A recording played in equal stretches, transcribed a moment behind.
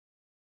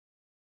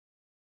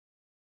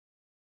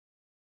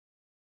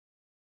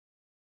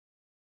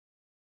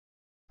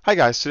Hi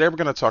guys, today we're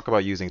going to talk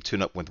about using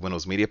TuneUp with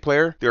Windows Media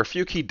Player. There are a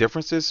few key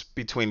differences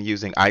between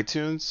using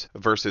iTunes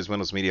versus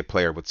Windows Media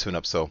Player with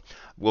TuneUp, so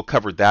we'll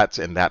cover that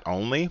and that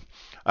only.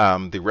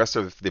 The rest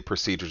of the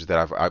procedures that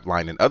I've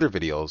outlined in other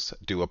videos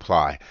do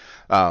apply.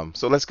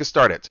 So let's get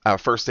started.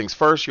 First things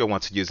first, you'll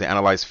want to use the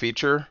Analyze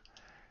feature,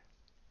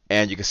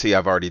 and you can see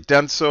I've already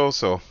done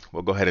so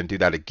we'll go ahead and do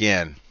that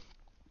again.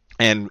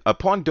 And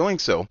upon doing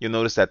so, you'll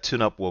notice that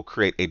TuneUp will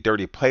create a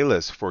dirty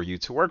playlist for you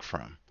to work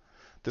from.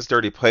 This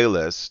dirty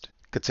playlist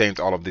contains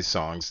all of these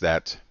songs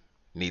that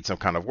need some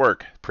kind of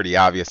work. Pretty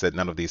obvious that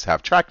none of these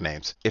have track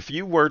names. If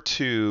you were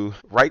to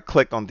right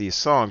click on these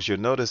songs, you'll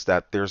notice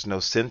that there's no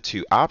send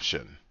to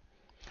option.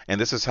 And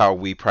this is how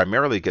we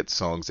primarily get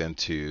songs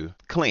into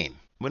clean.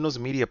 Windows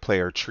Media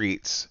Player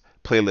treats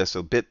playlists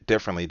a bit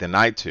differently than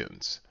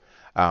iTunes.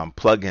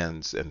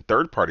 Plugins and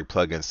third-party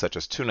plugins such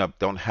as TuneUp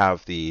don't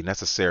have the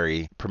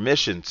necessary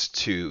permissions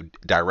to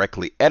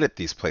directly edit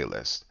these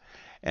playlists.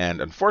 And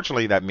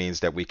unfortunately, that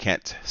means that we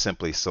can't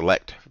simply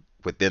select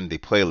within the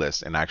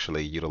playlist and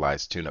actually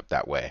utilize TuneUp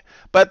that way.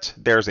 But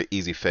there's an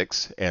easy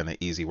fix and an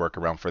easy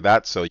workaround for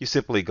that. So you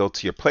simply go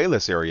to your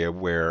playlist area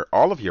where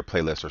all of your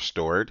playlists are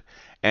stored,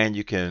 and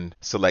you can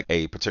select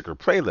a particular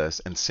playlist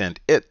and send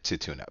it to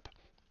TuneUp.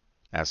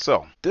 As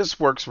so.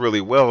 This works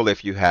really well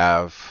if you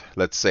have,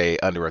 let's say,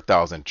 under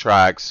 1,000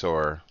 tracks,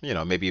 or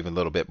maybe even a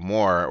little bit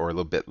more or a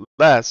little bit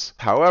less.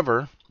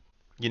 However,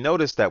 you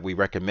notice that we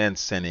recommend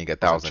sending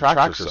 1,000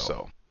 tracks or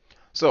so.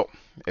 So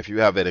if you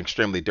have an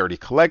extremely dirty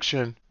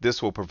collection,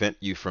 this will prevent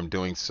you from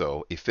doing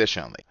so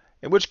efficiently.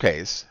 In which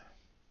case,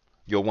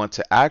 you'll want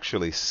to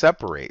actually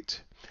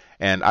separate.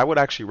 And I would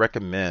actually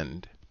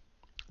recommend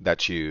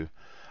that you,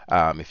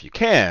 if you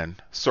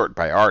can, sort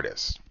by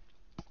artist.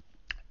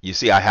 You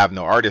see, I have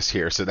no artist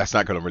here, so that's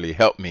not going to really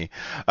help me.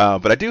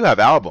 But I do have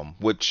album,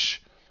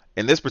 which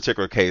in this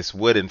particular case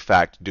would in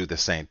fact do the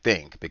same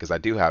thing, because I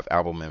do have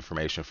album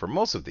information for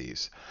most of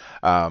these.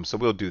 So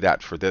we'll do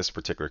that for this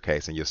particular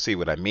case, and you'll see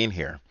what I mean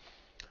here.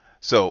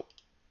 So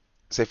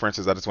say for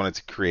instance, I just wanted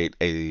to create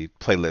a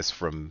playlist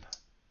from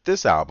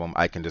this album.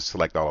 I can just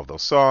select all of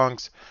those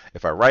songs.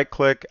 If I right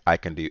click, I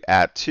can do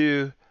add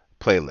to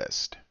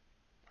playlist,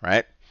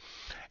 right?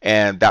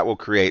 And that will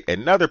create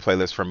another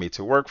playlist for me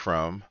to work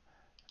from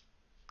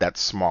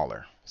that's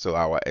smaller. So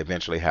I'll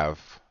eventually have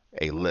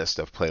a list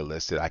of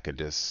playlists that I could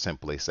just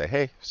simply say,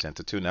 hey, send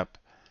to TuneUp,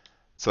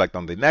 select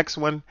on the next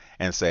one,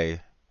 and say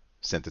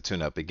send to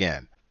TuneUp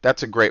again.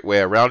 That's a great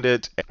way around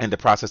it, and the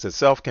process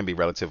itself can be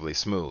relatively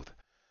smooth.